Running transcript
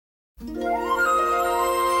We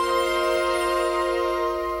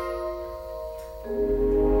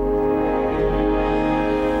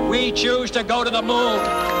choose to go to the moon.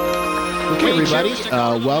 Okay, everybody,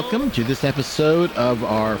 welcome to this episode of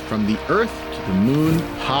our From the Earth to the Moon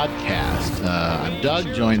podcast. I'm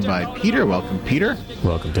Doug, joined by Peter. Welcome, Peter.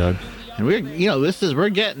 Welcome, Doug. And we're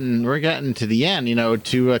getting to the end.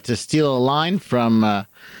 To steal a line from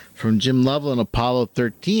Jim Lovell in Apollo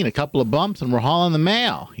 13, a couple of bumps, and we're hauling the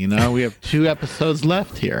mail. We have 2 episodes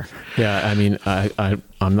left here. Yeah, I mean,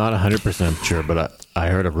 I'm not 100% sure, but I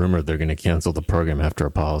heard a rumor they're going to cancel the program after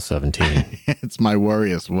Apollo 17. It's my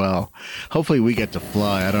worry as well. Hopefully we get to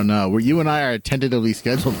fly. I don't know. You and I are tentatively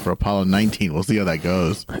scheduled for Apollo 19. We'll see how that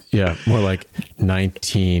goes. Yeah, more like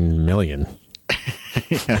 19 million.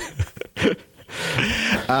 Yeah.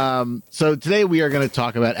 So today we are going to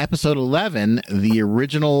talk about episode 11, the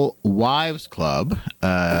original Wives Club,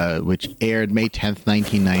 which aired May 10th,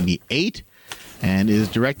 1998, and is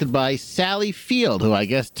directed by Sally Field, who I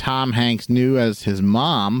guess Tom Hanks knew as his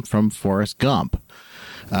mom from Forrest Gump,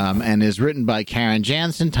 and is written by Karen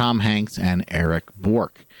Jansen, Tom Hanks, and Eric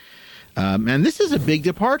Bork. And this is a big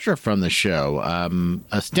departure from the show.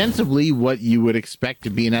 Ostensibly what you would expect to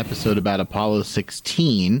be an episode about Apollo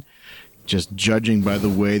 16, just judging by the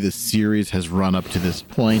way the series has run up to this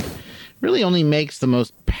point, really only makes the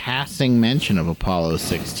most passing mention of Apollo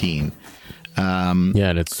 16. And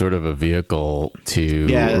it's sort of a vehicle to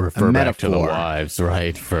refer back to the wives,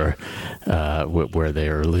 right, for where they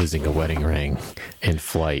are losing a wedding ring in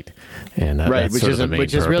flight. And right, which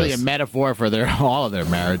is really a metaphor for all of their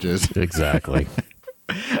marriages. Exactly.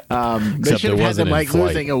 They should have had them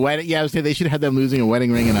losing a wedding. Yeah, I would say they should have had them losing a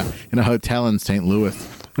wedding ring in a hotel in St. Louis.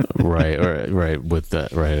 right,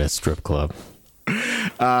 a strip club.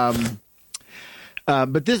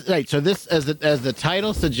 But this, right? So this, as the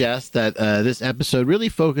title suggests, that this episode really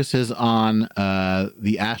focuses on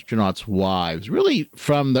the astronauts' wives, really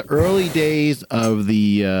from the early days of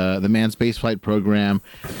the manned spaceflight program,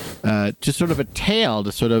 to sort of a tale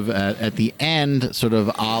to sort of at the end, sort of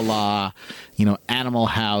a la, Animal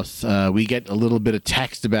House. We get a little bit of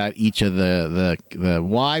text about each of the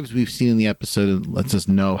wives we've seen in the episode. It lets us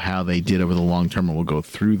know how they did over the long term, and we'll go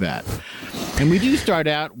through that. And we do start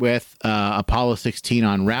out with Apollo 16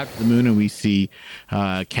 en route to the moon, and we see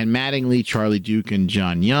Ken Mattingly, Charlie Duke, and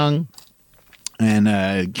John Young. And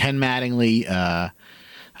Ken Mattingly,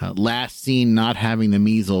 last seen not having the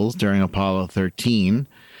measles during Apollo 13,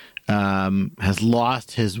 has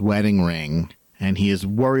lost his wedding ring, and he is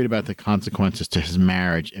worried about the consequences to his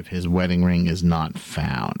marriage if his wedding ring is not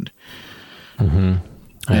found. Mm-hmm.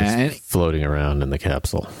 It's floating around in the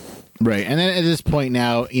capsule. Right. And then at this point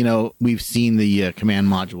now, we've seen the command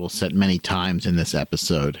module set many times in this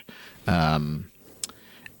episode. And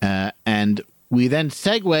we then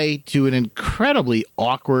segue to an incredibly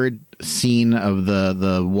awkward scene of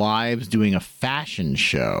the wives doing a fashion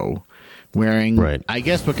show wearing, right, I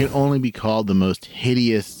guess, what can only be called the most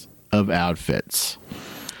hideous of outfits.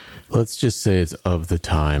 Let's just say it's of the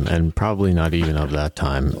time, and probably not even of that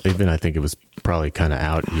time. Even I think it was probably kind of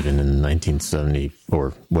out even in 1970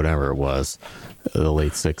 or whatever it was. The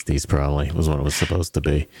late 60s probably was when it was supposed to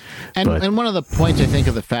be. And one of the points, I think,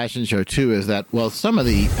 of the fashion show, too, is that, well, some of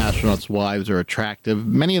the astronauts' wives are attractive.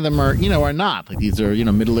 Many of them are not. Like, these are,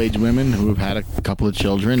 middle-aged women who have had a couple of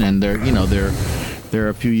children, and they're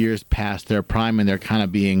a few years past their prime, and they're kind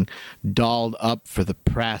of being dolled up for the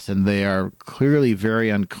press, and they are clearly very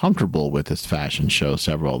uncomfortable with this fashion show,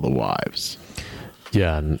 several of the wives.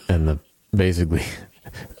 Yeah, and basically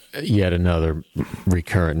yet another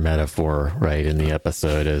recurrent metaphor, right, in the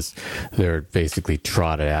episode is they're basically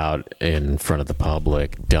trotted out in front of the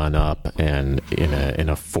public, done up, and in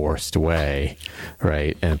a forced way,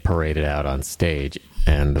 right, and paraded out on stage.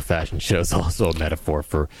 And the fashion show is also a metaphor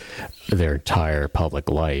for their entire public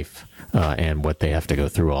life and what they have to go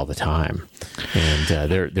through all the time. And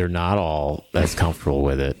they're not all as comfortable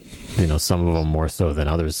with it. Some of them more so than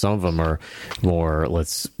others. Some of them are more,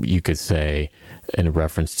 you could say, in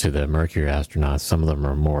reference to the Mercury astronauts, some of them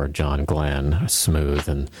are more John Glenn, smooth,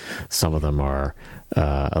 and some of them are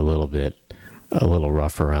a little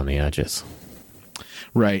rough around the edges.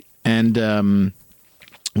 Right. And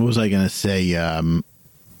what was I going to say?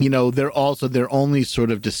 They're only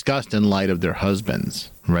sort of discussed in light of their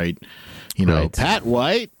husbands, right? Right. Pat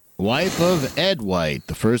White, wife of Ed White,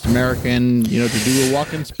 the first American, to do a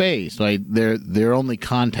walk in space. Like their only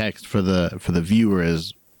context for the viewer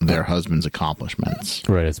is their husband's accomplishments.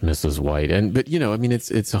 Right, it's Mrs. White. But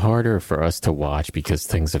it's harder for us to watch because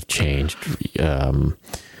things have changed.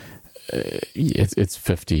 it's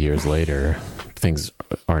 50 years later. Things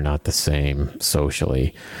are not the same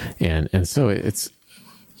socially, and so it's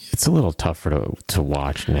a little tougher to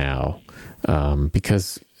watch now,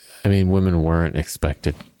 because I mean, women weren't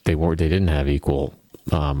expected. They didn't have equal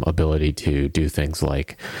ability to do things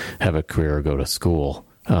like have a career or go to school.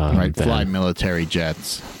 Right, fly military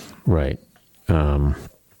jets. Right.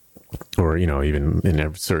 Or, even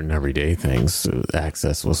in certain everyday things,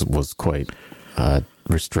 access was quite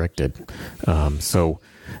restricted. So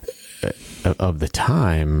of the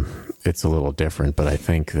time, it's a little different, but I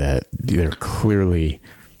think that they're clearly,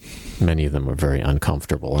 many of them are very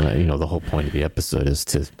uncomfortable. And, the whole point of the episode is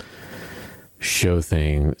to show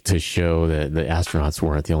that the astronauts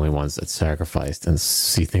weren't the only ones that sacrificed, and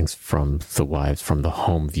see things from the wives, from the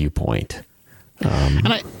home viewpoint.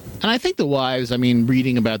 And I think the wives, I mean,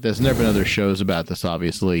 reading about this, and there have been other shows about this,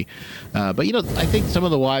 obviously, but, I think some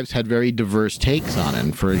of the wives had very diverse takes on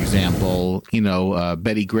it. For example,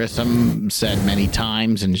 Betty Grissom said many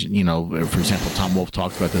times, and, for example, Tom Wolfe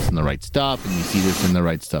talks about this in The Right Stuff, and you see this in The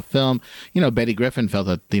Right Stuff film, Betty Griffin felt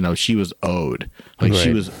that, she was owed. Like,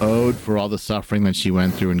 She was owed for all the suffering that she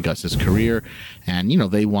went through in Gus's career, and,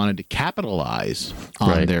 they wanted to capitalize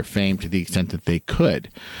on their fame to the extent that they could.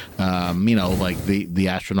 Like the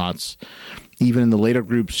astronauts, even in the later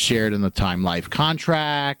groups, shared in the Time Life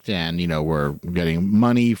contract, and were getting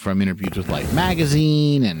money from interviews with Life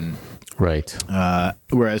magazine, and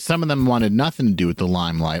whereas some of them wanted nothing to do with the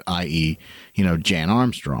limelight, i.e., Jan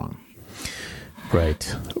Armstrong,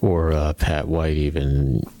 or Pat White,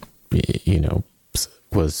 even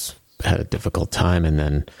had a difficult time, and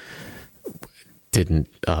then didn't.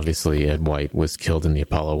 Obviously, Ed White was killed in the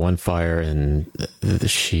Apollo 1 fire, and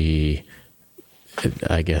she,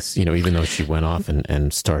 I guess, even though she went off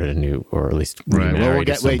and started a new, or at least remarried.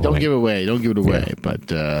 Don't give it away. Yeah.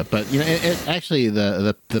 But actually,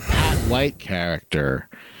 the Pat White character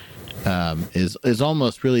is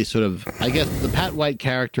almost really sort of, I guess, the Pat White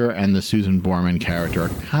character and the Susan Borman character are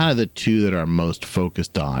kind of the two that are most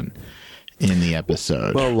focused on in the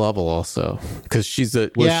episode. Well, Lovell also, because she's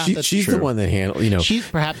the one that handles. She's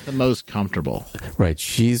perhaps the most comfortable. Right.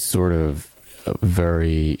 She's sort of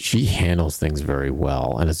she handles things very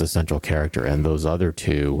well and is a central character, and those other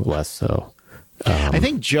two less so. I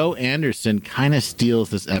think Jo Anderson kind of steals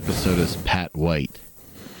this episode as Pat White.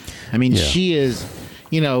 I mean, she is,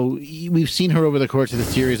 we've seen her over the course of the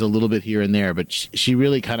series a little bit here and there, but she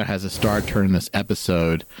really kind of has a star turn in this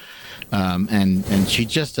episode. And she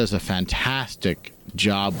just does a fantastic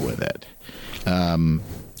job with it.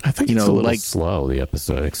 I think it's a little slow, the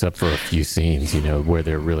episode, except for a few scenes, where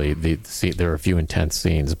they're really there are a few intense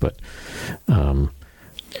scenes, but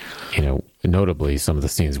notably some of the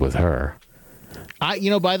scenes with her. By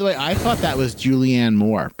the way, I thought that was Julianne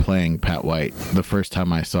Moore playing Pat White the first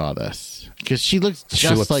time I saw this, because she looks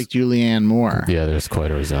like Julianne Moore. Yeah, there's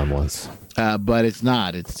quite a resemblance. But it's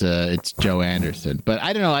not. It's Jo Anderson. But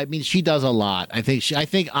I don't know. I mean, she does a lot. I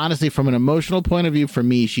think honestly, from an emotional point of view, for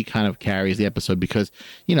me, she kind of carries the episode because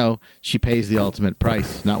she pays the ultimate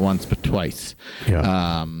price, not once but twice.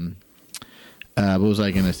 Yeah. What was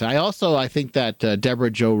I going to say? I think that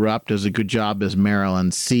Deborah Jo Rupp does a good job as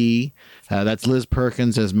Marilyn C. That's Liz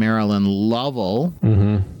Perkins as Marilyn Lovell.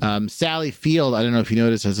 Mm-hmm. Sally Field, I don't know if you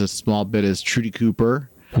noticed, has a small bit as Trudy Cooper.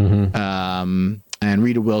 Mm-hmm. And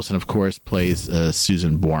Rita Wilson, of course, plays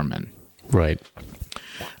Susan Borman. Right.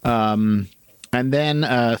 And then,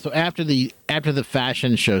 so after the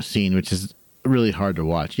fashion show scene, which is really hard to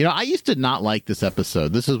watch. I used to not like this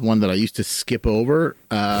episode. This is one that I used to skip over.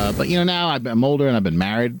 But now I'm older and I've been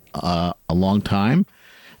married a long time.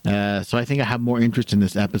 So I think I have more interest in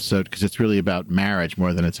this episode because it's really about marriage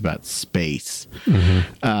more than it's about space.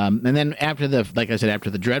 Mm-hmm. And then after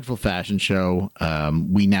the dreadful fashion show,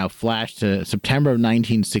 we now flash to September of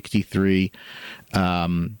 1963,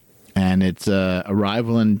 and it's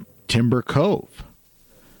arrival in Timber Cove.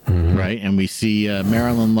 Mm-hmm. Right, and we see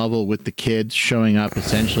Marilyn Lovell with the kids showing up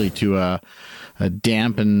essentially to a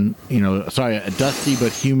damp and a dusty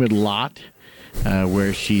but humid lot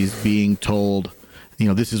where she's being told,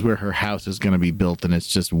 this is where her house is going to be built, and it's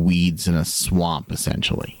just weeds in a swamp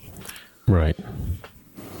essentially. Right.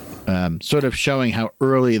 Sort of showing how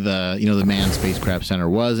early the Manned Spacecraft Center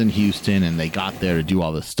was in Houston, and they got there to do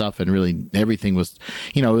all this stuff, and really everything was,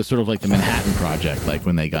 it was sort of like the Manhattan Project. Like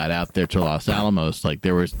when they got out there to Los Alamos, like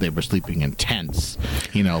they were sleeping in tents.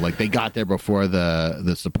 Like they got there before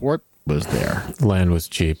the support was there. Land was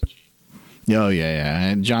cheap. Oh yeah,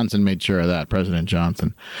 and Johnson made sure of that. President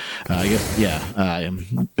Johnson, I guess,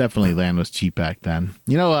 definitely land was cheap back then.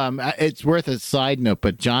 It's worth a side note,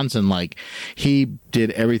 but Johnson, like, he did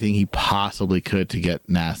everything he possibly could to get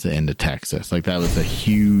NASA into Texas. Like, that was a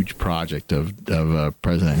huge project of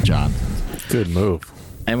President Johnson's. Good move.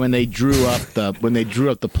 And when they drew up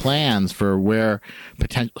the plans for where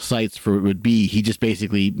potential sites for it would be, he just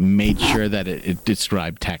basically made sure that it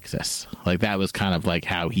described Texas. Like, that was kind of like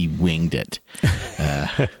how he winged it.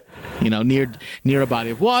 Near a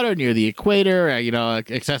body of water, near the equator,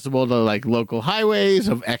 accessible to like local highways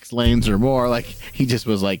of X lanes or more. Like, he just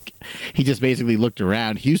basically looked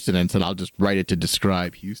around Houston and said, "I'll just write it to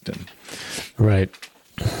describe Houston." Right.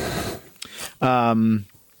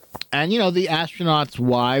 And, the astronauts'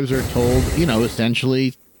 wives are told,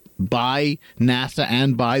 essentially by NASA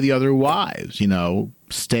and by the other wives,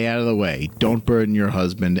 stay out of the way. Don't burden your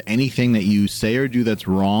husband. Anything that you say or do that's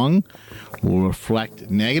wrong will reflect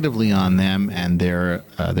negatively on them and their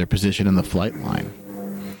position in the flight line.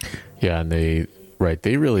 Yeah, and they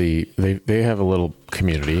have a little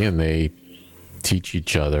community, and they teach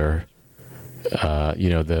each other.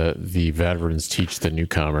 The veterans teach the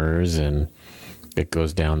newcomers, and it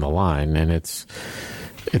goes down the line, and it's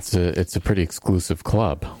a pretty exclusive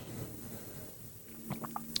club.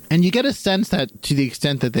 And you get a sense that, to the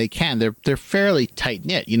extent that they can, they're fairly tight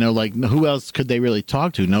knit. Like, who else could they really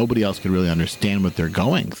talk to? Nobody else could really understand what they're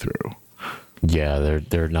going through. Yeah,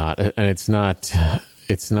 they're not, and it's not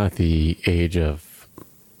the age of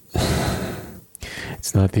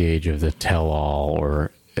the tell-all,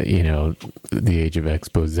 or the age of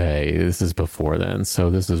expose. This is before then, so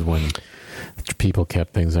this is when people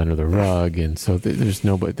kept things under the rug, and so there's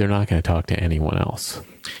nobody. They're not going to talk to anyone else.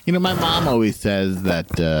 My mom always says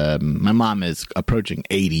that. My mom is approaching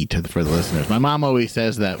 80 for the listeners. My mom always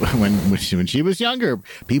says that when she was younger,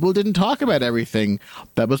 people didn't talk about everything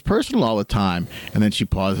that was personal all the time, and then she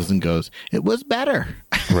pauses and goes, "It was better."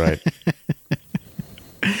 Right.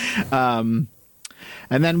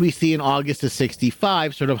 And then we see in August of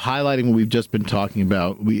 65, sort of highlighting what we've just been talking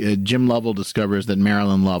about, Jim Lovell discovers that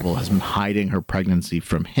Marilyn Lovell has been hiding her pregnancy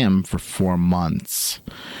from him for 4 months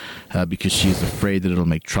because she's afraid that it'll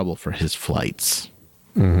make trouble for his flights.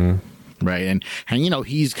 Mm-hmm. Right. And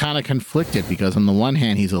he's kind of conflicted because on the one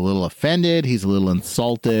hand, he's a little offended, he's a little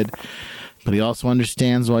insulted, but he also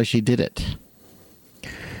understands why she did it.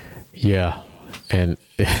 Yeah. And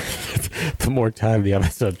the more time the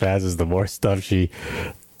episode passes, the more stuff he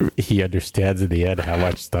understands in the end how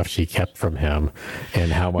much stuff she kept from him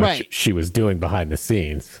and how much she was doing behind the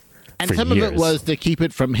scenes. And some of it was to keep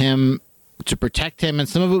it from him, to protect him, and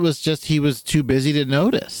some of it was just he was too busy to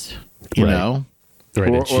notice, you know?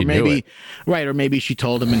 Right, or maybe or maybe she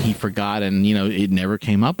told him and he forgot, and it never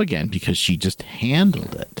came up again because she just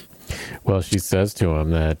handled it. Well, she says to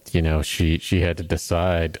him that she had to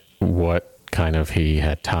decide what kind of he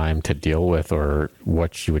had time to deal with, or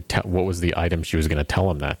what she would what was the item she was going to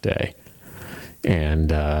tell him that day.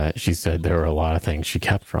 And she said there were a lot of things she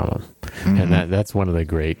kept from him. Mm-hmm. And that's one of the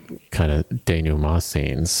great kind of denouement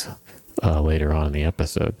scenes later on in the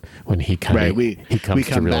episode when he kind of we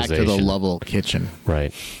come back to the Lovell kitchen.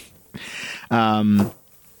 Right.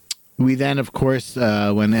 We then, of course,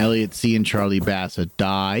 when Elliot C. and Charlie Bassett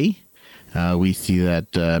die, we see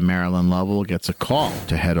that Marilyn Lovell gets a call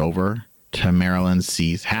to head over to Marilyn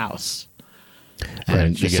C.'s house,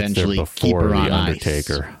 and she essentially gets there keep her before on the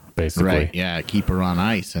Undertaker, ice. basically. Right? Yeah, keep her on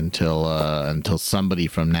ice until somebody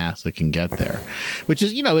from NASA can get there. Which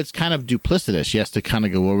is, it's kind of duplicitous. She has to kind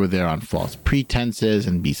of go over there on false pretenses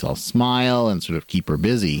and be all smile and sort of keep her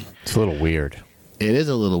busy. It's a little weird. It is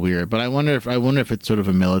a little weird, but I wonder if it's sort of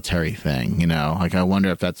a military thing. Like, I wonder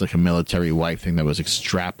if that's like a military wife thing that was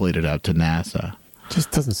extrapolated out to NASA.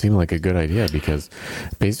 Just doesn't seem like a good idea, because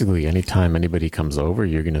basically anytime anybody comes over,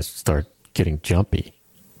 you're going to start getting jumpy.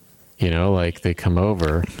 Like they come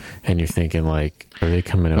over and you're thinking, like, are they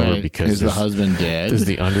coming over because is the husband dead? Is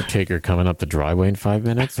the Undertaker coming up the driveway in 5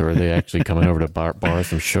 minutes, or are they actually coming over to borrow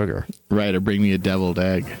some sugar? Right, or bring me a deviled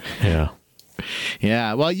egg. Yeah.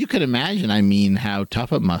 Yeah, well, you could imagine, how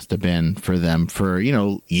tough it must have been for them for,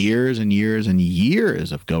 years and years and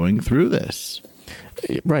years of going through this.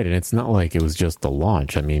 Right, and it's not like it was just the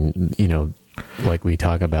launch. I mean, like we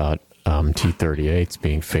talk about T-38s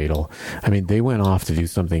being fatal. I mean, they went off to do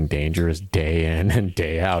something dangerous day in and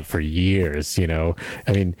day out for years, I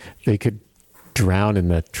mean, they could drown in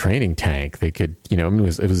the training tank. They could, it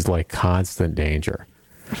was like constant danger.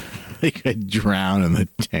 they could drown in the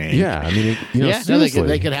tank. Yeah, I mean, No, seriously.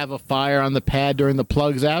 they could have a fire on the pad during the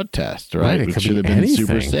plugs out test, right? Right, it Which could should be have been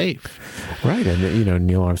super anything. safe. Right, and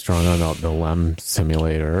Neil Armstrong on the LEM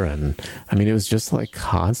simulator, and I mean, it was just like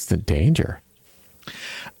constant danger.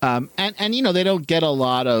 And they don't get a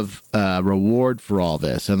lot of reward for all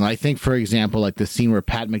this. And I think, for example, like the scene where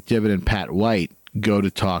Pat McDivitt and Pat White go to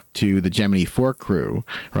talk to the Gemini 4 crew,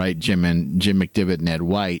 right? Jim McDivitt and Ed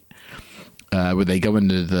White, where they go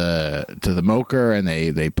into the Mocher and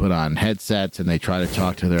they put on headsets and they try to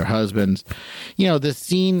talk to their husbands. This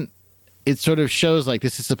scene, it sort of shows like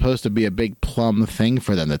this is supposed to be a big plum thing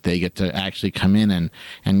for them, that they get to actually come in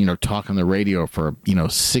and talk on the radio for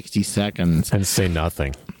 60 seconds And say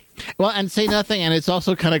nothing. Well, and say nothing. And it's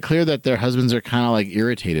also kind of clear that their husbands are kind of like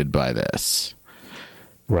irritated by this.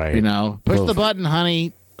 Right. Push the button,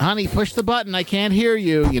 honey. Honey, push the button. I can't hear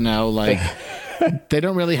you. Like they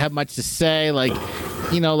don't really have much to say. Like,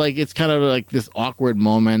 like it's kind of like this awkward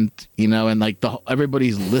moment, and like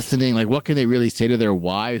everybody's listening. Like, what can they really say to their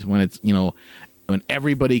wives when it's, when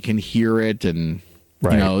everybody can hear it? And,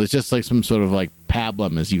 Right. it's just like some sort of like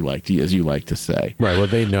pablum, as you like to say. Right. Well,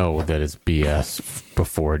 they know that it's BS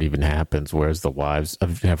before it even happens, whereas the wives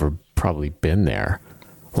have never probably been there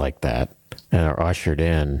like that and are ushered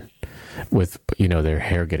in with, their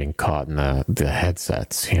hair getting caught in the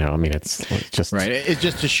headsets. I mean, it's just Right. It's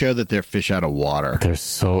just to show that they're fish out of water. it's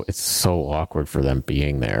so awkward for them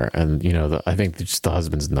being there. And, I think just the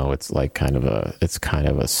husbands know it's like kind of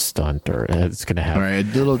a stunt, or it's going to happen. Right.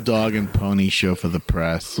 A little dog and pony show for the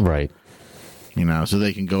press. Right. So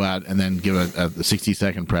they can go out and then give a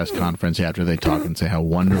 60-second press conference after they talk and say how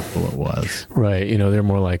wonderful it was. Right. They're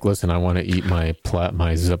more like, listen, I want to eat my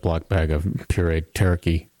Ziploc bag of pureed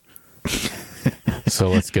turkey. So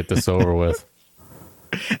let's get this over with.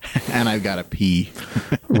 And I've got to pee.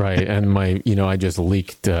 Right. And I just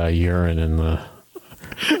leaked urine in the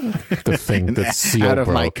thing, the seal out of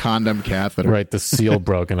broke. my condom catheter. Right. The seal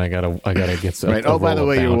broke, and I gotta get some. Right. Oh, by the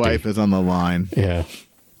way, your wife is on the line. Yeah.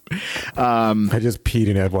 I just peed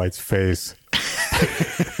in Ed White's face.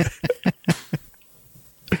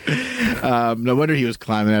 No wonder he was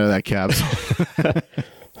climbing out of that capsule.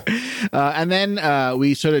 And then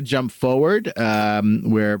we sort of jump forward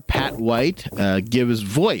where Pat White gives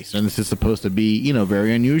voice. And this is supposed to be,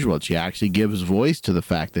 very unusual. She actually gives voice to the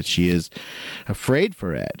fact that she is afraid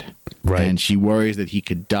for Ed. Right. And she worries that he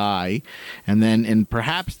could die. And then in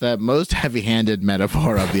perhaps the most heavy-handed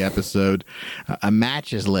metaphor of the episode, a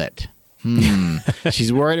match is lit.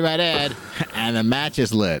 She's worried about Ed, and the match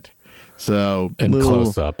is lit. So And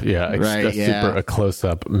close up. Yeah. Right, yeah. A close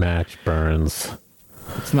up match burns.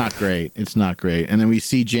 It's not great. And then we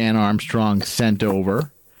see Jan Armstrong sent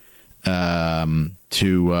over to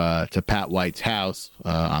Pat White's house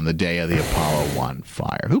on the day of the Apollo 1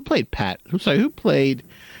 fire. Who played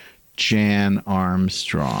Jan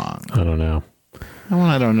Armstrong? I don't know.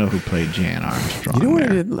 I don't know who played Jan Armstrong. You know what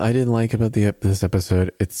there. I didn't like about this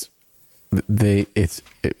episode? It's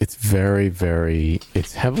very, very,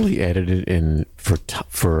 it's heavily edited in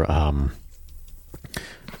for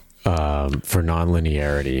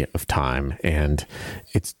nonlinearity of time, and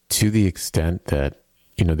it's to the extent that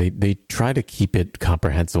they try to keep it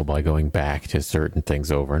comprehensible by going back to certain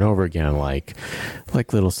things over and over again, like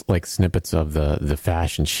little like snippets of the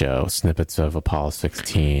fashion show, snippets of Apollo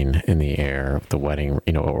 16 in the air, the wedding,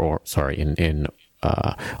 in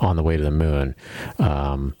on the way to the moon,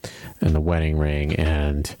 and the wedding ring,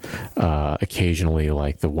 and occasionally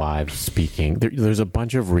like the wives speaking. There's a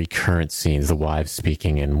bunch of recurrent scenes, the wives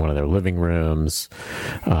speaking in one of their living rooms,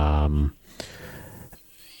 and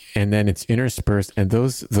then it's interspersed, and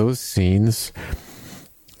those scenes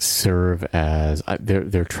serve as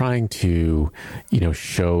they're trying to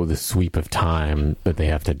show the sweep of time that they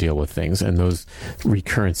have to deal with things, and those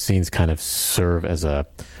recurrent scenes kind of serve as a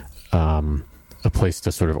place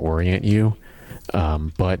to sort of orient you,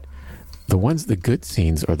 but the good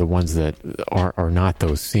scenes are the ones that are not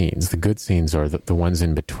those scenes. The good scenes are the ones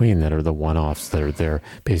in between that are the one-offs, that are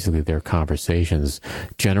basically their conversations,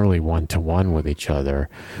 generally one-to-one with each other,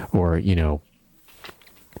 or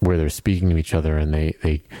where they're speaking to each other and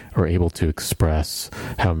they are able to express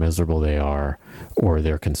how miserable they are or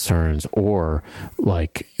their concerns, or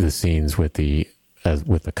like the scenes with the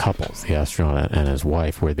couples, the astronaut and his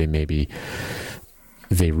wife, where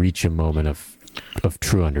they reach a moment of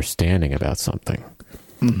true understanding about something.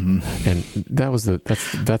 Mm-hmm. And that's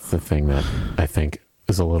the thing that I think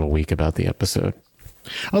is a little weak about the episode.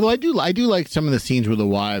 Although I do like some of the scenes where the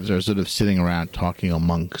wives are sort of sitting around talking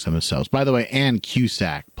amongst themselves. By the way, Ann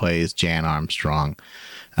Cusack plays Jan Armstrong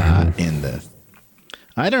in this.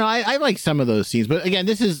 I don't know. I like some of those scenes, but again,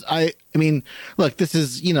 this is I mean, look, this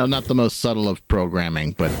is not the most subtle of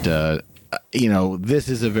programming, but this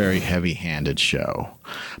is a very heavy-handed show.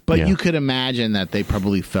 But Yeah. you could imagine that they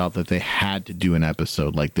probably felt that they had to do an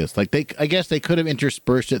episode like this. Like I guess they could have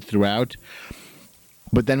interspersed it throughout,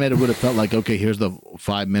 but then it would have felt like, okay, here's the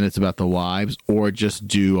 5 minutes about the wives, or just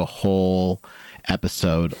do a whole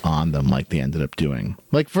episode on them like they ended up doing.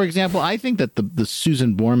 Like, for example, I think that the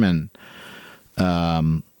Susan Borman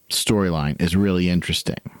storyline is really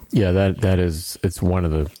interesting. Yeah, it's one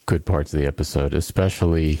of the good parts of the episode,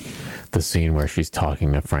 especially the scene where she's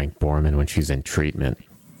talking to Frank Borman when she's in treatment.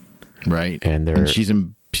 Right. And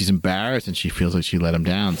she's embarrassed and she feels like she let him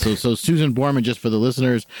down. So Susan Borman, just for the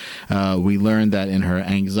listeners, we learned that in her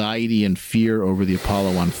anxiety and fear over the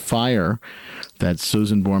Apollo 1 fire, that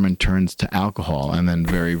Susan Borman turns to alcohol and then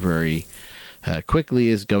very, very quickly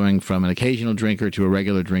is going from an occasional drinker to a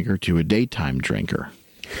regular drinker to a daytime drinker.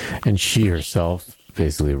 And she herself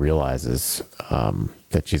basically realizes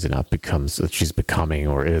that she's becoming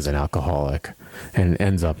or is an alcoholic, and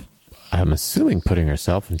ends up, I'm assuming, putting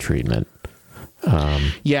herself in treatment.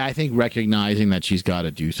 Yeah, I think recognizing that she's got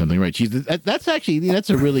to do something, right? That's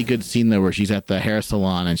a really good scene though, where she's at the hair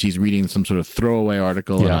salon and she's reading some sort of throwaway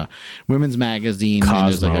article in a women's magazine. Cosmo. And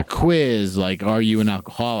there's like a quiz, like, are you an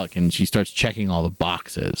alcoholic? And she starts checking all the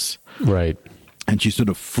boxes. Right. And she sort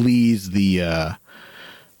of flees the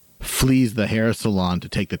hair salon to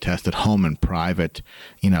take the test at home in private,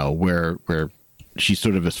 where she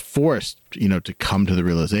sort of is forced, to come to the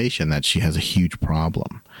realization that she has a huge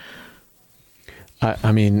problem.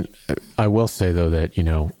 I mean, I will say though that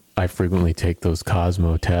I frequently take those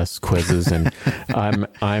Cosmo tests, quizzes, and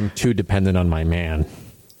I'm too dependent on my man.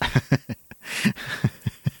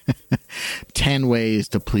 10 ways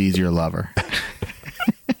to please your lover.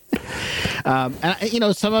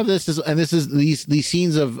 And some of this is these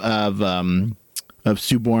scenes of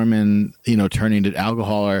Sue Borman, turning to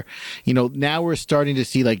alcohol, or now we're starting to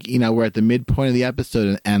see, like, we're at the midpoint of the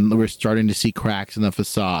episode and we're starting to see cracks in the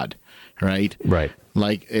facade. Right.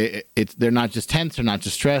 Like they're not just tense, they're not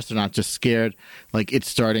just stressed, they're not just scared. Like, it's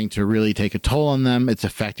starting to really take a toll on them. It's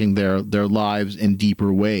affecting their lives in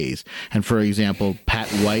deeper ways. And for example, Pat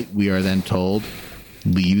White, we are then told,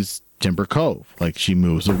 leaves Timber Cove. Like, she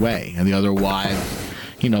moves away, and the other wives,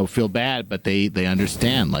 feel bad, but they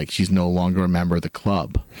understand. Like, she's no longer a member of the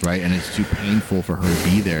club, right? And it's too painful for her to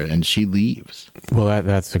be there, and she leaves. Well,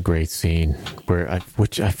 that's a great scene where I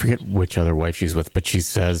forget which other wife she's with, but she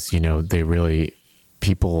says,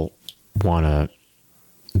 people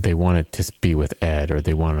they wanted to be with Ed, or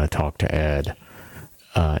they wanted to talk to Ed,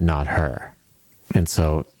 not her. And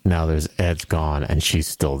so now Ed's gone and she's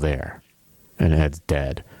still there, and Ed's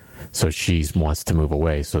dead. So she wants to move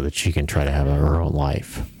away so that she can try to have her own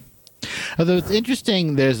life. Although it's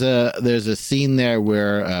interesting, there's a scene there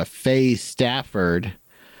where Faye Stafford,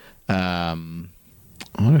 I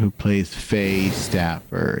wonder who plays Faye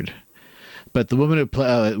Stafford, but the woman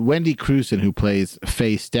who Wendy Crewson, who plays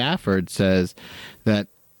Faye Stafford, says that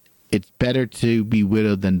it's better to be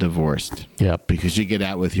widowed than divorced. Yep. Because you get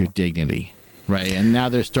out with your dignity. Right, and now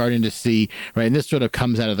they're starting to see, right, and this sort of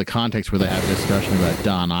comes out of the context where they have a discussion about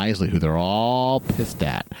Don Isley, who they're all pissed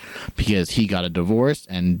at because he got a divorce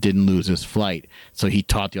and didn't lose his flight. So he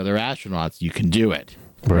taught the other astronauts, you can do it,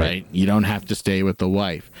 right? You don't have to stay with the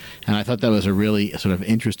wife. And I thought that was a really sort of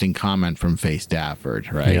interesting comment from Faye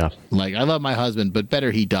Stafford, right? Yeah. Like, I love my husband, but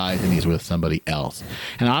better he dies than he's with somebody else.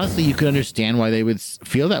 And honestly, you could understand why they would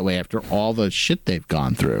feel that way after all the shit they've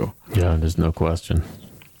gone through. Yeah, there's no question.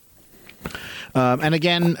 And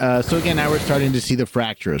again, now we're starting to see the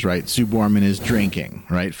fractures, right? Sue Borman is drinking,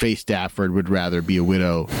 right? Faye Stafford would rather be a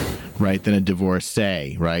widow, right, than a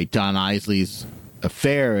divorcee, right? Don Isley's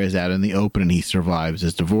affair is out in the open and he survives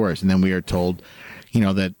his divorce. And then we are told,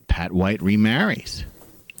 that Pat White remarries.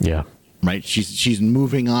 Yeah. Right? She's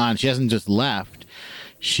moving on. She hasn't just left.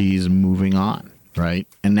 She's moving on. Right.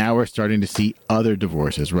 And now we're starting to see other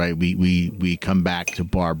divorces. Right. We come back to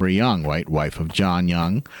Barbara Young, right? Wife of John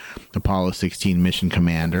Young, Apollo 16 mission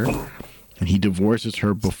commander. And he divorces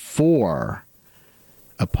her before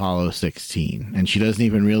Apollo 16. And she doesn't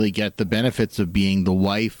even really get the benefits of being the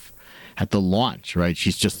wife at the launch. Right.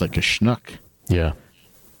 She's just like a schnook. Yeah.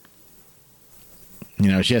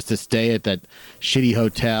 She has to stay at that shitty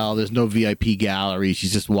hotel. There's no VIP gallery.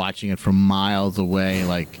 She's just watching it from miles away,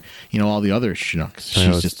 like, all the other schnooks.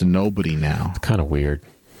 She's just a nobody now. It's kind of weird.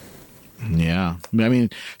 Yeah. I mean,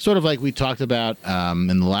 sort of like we talked about in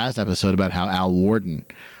the last episode about how Al Warden,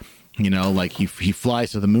 Like he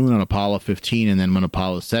flies to the moon on Apollo 15, and then when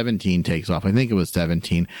Apollo 17 takes off, I think it was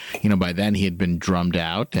 17, by then he had been drummed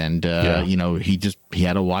out, and he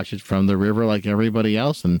had to watch it from the river like everybody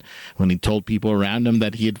else. And when he told people around him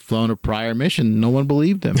that he had flown a prior mission, no one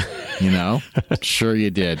believed him. Sure you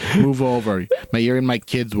did. Move over. You're in my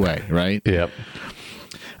kid's way, right? Yep.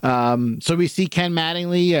 So we see Ken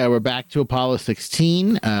Mattingly. We're back to Apollo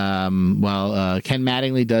 16. While Ken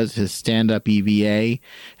Mattingly does his stand-up EVA,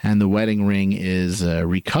 and the wedding ring is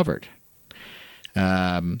recovered.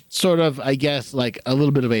 Sort of, I guess, like a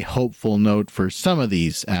little bit of a hopeful note for some of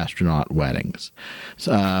these astronaut weddings.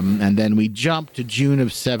 And then we jump to June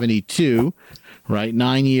of 72, right?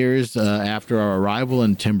 9 years after our arrival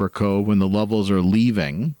in Timber Cove, when the Lovels are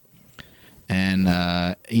leaving. And,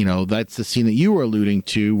 that's the scene that you were alluding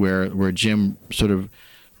to where Jim sort of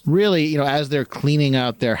really, as they're cleaning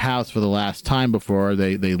out their house for the last time before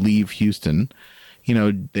they leave Houston,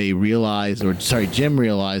 Jim realizes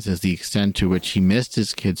the extent to which he missed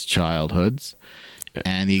his kids' childhoods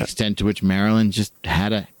and the extent to which Marilyn just had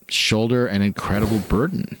to shoulder an incredible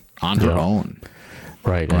burden on her own.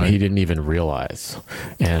 Right, and he didn't even realize,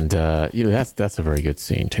 and that's a very good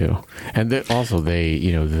scene too. And also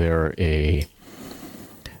they're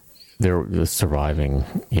the surviving,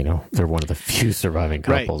 they're one of the few surviving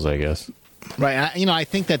couples, right. I guess. Right, I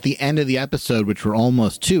think that the end of the episode, which we're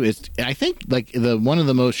almost to, is I think like one of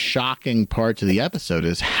the most shocking parts of the episode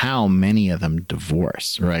is how many of them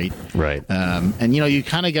divorce. Right, right, and you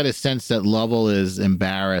kind of get a sense that Lovell is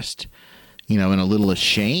embarrassed, and a little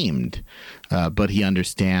ashamed. But he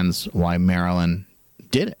understands why Marilyn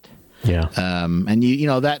did it. Yeah. And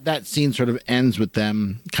that scene sort of ends with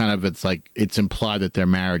them kind of, it's implied that their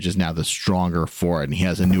marriage is now the stronger for it, and he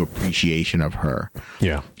has a new appreciation of her.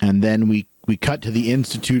 Yeah. And then we cut to the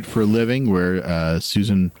Institute for Living, where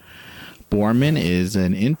Susan Borman is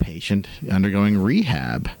an inpatient undergoing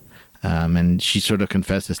rehab. And she sort of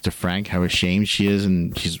confesses to Frank how ashamed she is,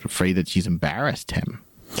 and she's afraid that she's embarrassed him.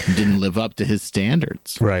 Didn't live up to his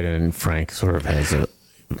standards. Right, and Frank sort of has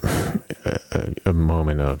a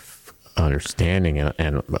moment of understanding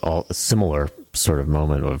and a similar sort of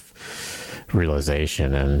moment of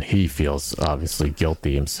realization, and he feels obviously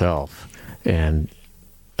guilty himself. And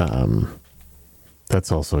that's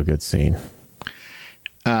also a good scene.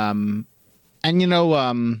 And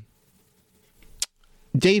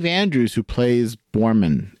Dave Andrews, who plays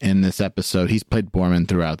Borman in this episode, he's played Borman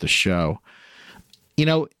throughout the show.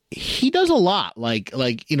 He does a lot.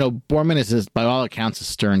 Borman is, by all accounts, a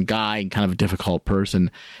stern guy and kind of a difficult person.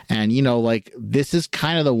 And, this is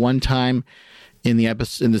kind of the one time in the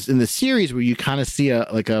episode, in the series, where you kind of see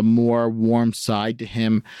a more warm side to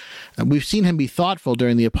him. We've seen him be thoughtful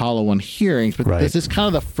during the Apollo 1 hearings, but This is kind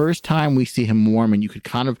of the first time we see him warm, and you could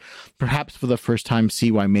kind of, perhaps for the first time, see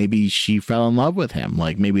why maybe she fell in love with him.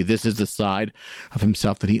 Like maybe this is the side of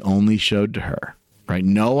himself that he only showed to her. Right,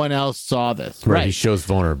 no one else saw this. Right, he shows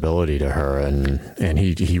vulnerability to her, and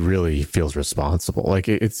he really feels responsible. Like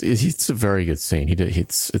it's a very good scene.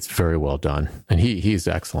 It's very well done, and he's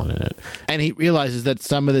excellent in it. And he realizes that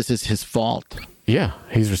some of this is his fault. Yeah,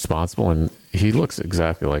 he's responsible, and he looks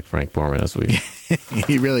exactly like Frank Borman, as we.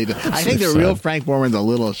 He really does. I think the real Frank Borman's a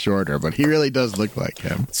little shorter, but he really does look like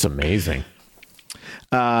him. It's amazing.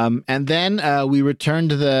 And then we return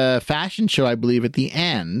to the fashion show, I believe, at the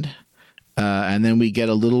end. And then we get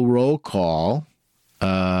a little roll call,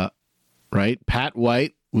 right? Pat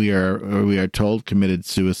White, we are told, committed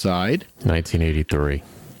suicide. 1983.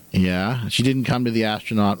 Yeah, she didn't come to the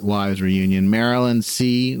astronaut wives reunion. Marilyn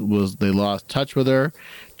C. they lost touch with her.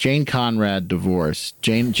 Jane Conrad divorced.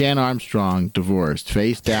 Jan Armstrong divorced.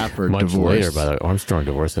 Faye Stafford divorced. Much later, by the way, Armstrong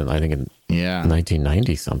divorced in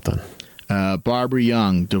 1990 something. Barbara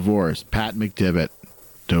Young divorced. Pat McDivitt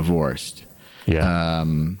divorced. Yeah.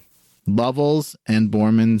 Lovels and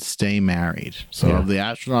Borman stay married. So the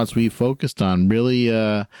astronauts we focused on really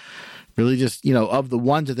just, of the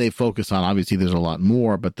ones that they focus on, obviously there's a lot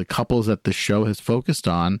more, but the couples that the show has focused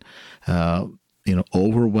on,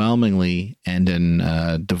 overwhelmingly end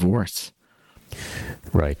in divorce.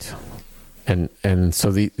 Right. And so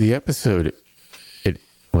the episode,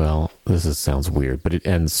 sounds weird, but it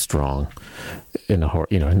ends strong in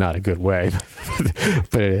not a good way,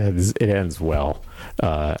 but it ends well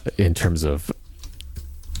in terms of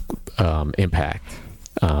impact,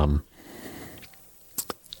 and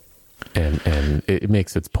it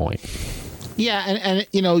makes its point. Yeah, and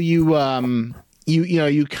you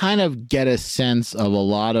kind of get a sense of a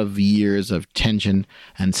lot of years of tension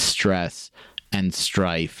and stress and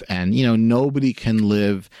strife, and nobody can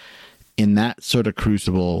live in that sort of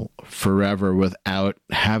crucible forever without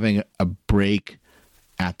having a break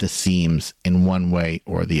at the seams in one way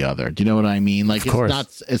or the other. Do you know what I mean? Like, Of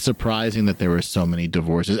course. it's surprising that there were so many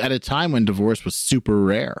divorces at a time when divorce was super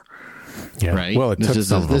rare. Yeah. Right? Well, it This took is-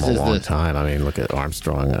 some of this them a is long the- time. I mean, look at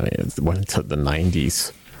Armstrong. I mean, it went into the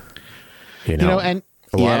 90s. You know, And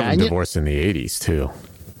a lot yeah, of them and divorced in the 80s, too.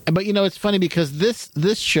 But it's funny because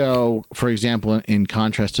this show, for example, in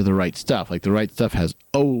contrast to The Right Stuff, like The Right Stuff has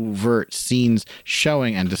overt scenes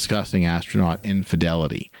showing and discussing astronaut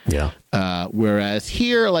infidelity. Yeah. Whereas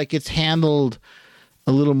here, like, it's handled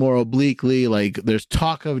a little more obliquely. Like, there's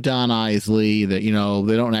talk of Don Isley that,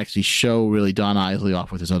 they don't actually show really Don Isley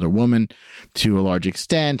off with this other woman to a large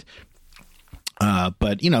extent.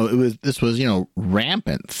 But this was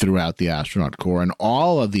rampant throughout the astronaut corps, and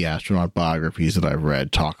all of the astronaut biographies that I've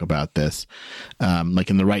read talk about this. Like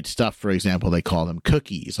in The Right Stuff, for example, they call them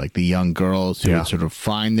cookies, like the young girls who would sort of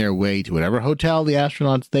find their way to whatever hotel the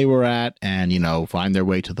astronauts they were at, and find their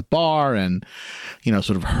way to the bar, and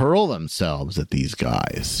sort of hurl themselves at these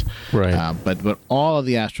guys. Right. But all of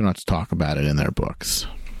the astronauts talk about it in their books.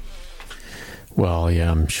 Well, yeah,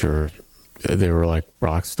 I'm sure they were like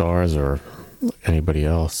rock stars or anybody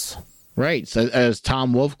else. Right. So as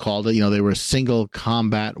Tom Wolfe called it, they were single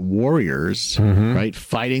combat warriors, right,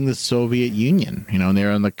 fighting the Soviet Union, and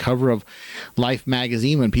they're on the cover of Life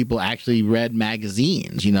magazine when people actually read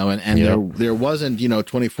magazines, and there wasn't,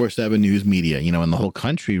 24/7 news media, and the whole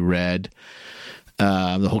country read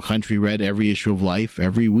every issue of Life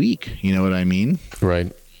every week. You know what I mean?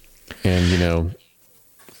 Right. And,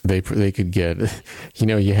 they could get,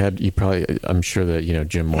 I'm sure that,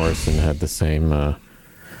 Jim Morrison had the same,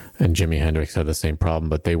 and Jimi Hendrix had the same problem,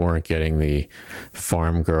 but they weren't getting the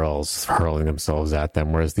farm girls hurling themselves at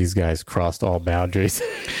them, whereas these guys crossed all boundaries.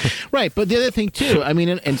 Right. But the other thing, too, I mean,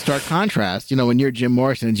 in stark contrast, when you're Jim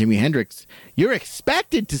Morrison and Jimi Hendrix, you're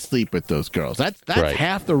expected to sleep with those girls. That's Right.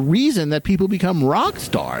 half the reason that people become rock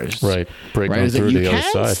stars. Right. Breaking Right. Is that through you the other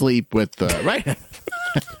can side. sleep with the, right.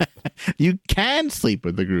 You can sleep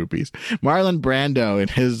with the groupies. Marlon Brando, in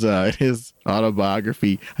his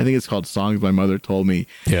autobiography, I think it's called Songs My Mother Told Me.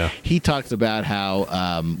 Yeah. He talks about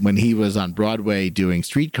how when he was on Broadway doing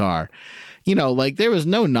Streetcar, like there was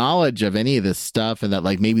no knowledge of any of this stuff, and that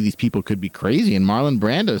like maybe these people could be crazy. And Marlon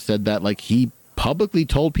Brando said that like he publicly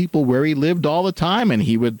told people where he lived all the time, and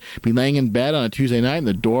he would be laying in bed on a Tuesday night, and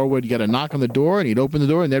the door would get a knock on the door, and he'd open the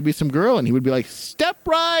door, and there'd be some girl, and he would be like, "Step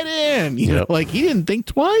right in," Yep. like he didn't think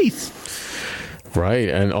twice. Right.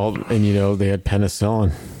 And they had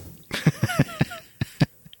penicillin.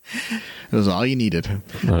 It was all you needed. And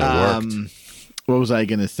it worked. What was I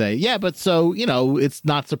going to say? Yeah, but so, it's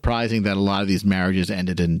not surprising that a lot of these marriages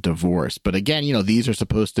ended in divorce. But again, these are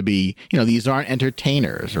supposed to be, these aren't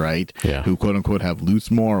entertainers, right? Yeah. Who quote unquote have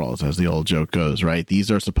loose morals, as the old joke goes, right?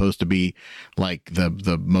 These are supposed to be like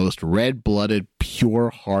the most red-blooded,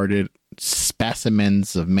 pure-hearted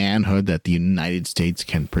specimens of manhood that the United States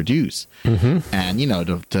can produce. Mm-hmm. And,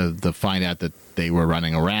 to find out that they were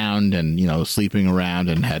running around and, sleeping around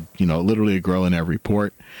and had, literally a girl in every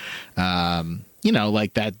port.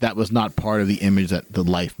 Like that was not part of the image that the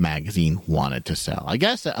Life magazine wanted to sell. I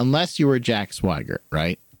guess unless you were Jack Swigert,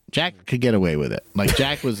 right? Jack could get away with it. Like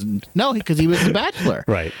Jack was because he was the Bachelor,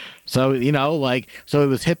 Right. So so it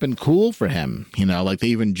was hip and cool for him. Like they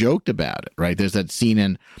even joked about it, right? There's that scene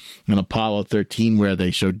in Apollo 13 where they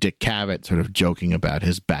show Dick Cavett sort of joking about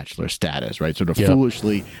his Bachelor status, right? Sort of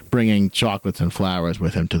foolishly bringing chocolates and flowers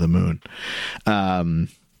with him to the moon.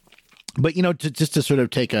 But, just to sort of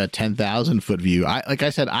take a 10,000-foot view, like I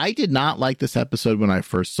said, I did not like this episode when I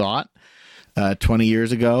first saw it 20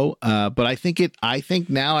 years ago. But I think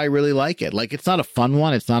now I really like it. Like, it's not a fun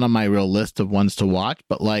one. It's not on my real list of ones to watch.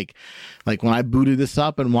 But like when I booted this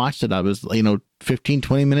up and watched it, I was, 15,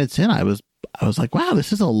 20 minutes in, I was like, wow,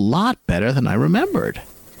 this is a lot better than I remembered.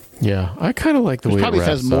 Yeah. I kind of like the way it Probably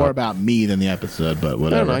wraps says more up. about me than the episode, but I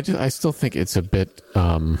whatever. don't know. I still think it's a bit.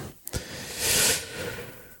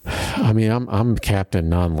 I mean, I'm Captain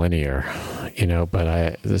Nonlinear, but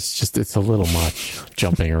it's a little much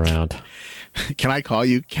jumping around. Can I call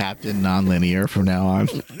you Captain Nonlinear from now on?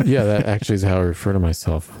 Yeah, that actually is how I refer to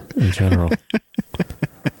myself in general.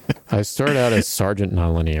 I started out as Sergeant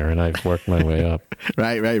Nonlinear, and I've worked my way up.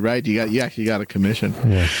 Right. You actually got a commission.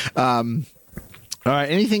 Yeah. All right.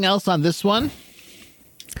 Anything else on this one?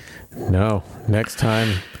 No. Next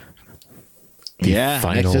time,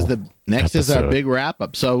 final next is our episode. big wrap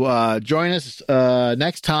up. So join us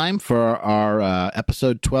next time for our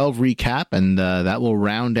episode 12 recap, and that will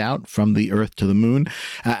round out From the Earth to the Moon.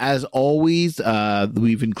 As always,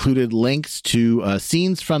 we've included links to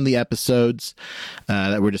scenes from the episodes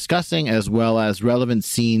that we're discussing, as well as relevant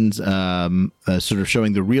scenes sort of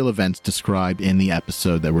showing the real events described in the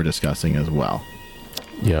episode that we're discussing as well.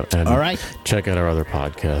 Yeah, and all right. Check out our other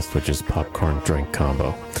podcast, which is Popcorn Drink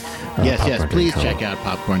Combo. Yes, please check out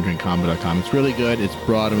popcorndrinkcombo.com. It's really good. It's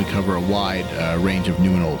broad, and we cover a wide range of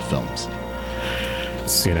new and old films.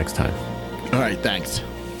 See you next time. All right, thanks.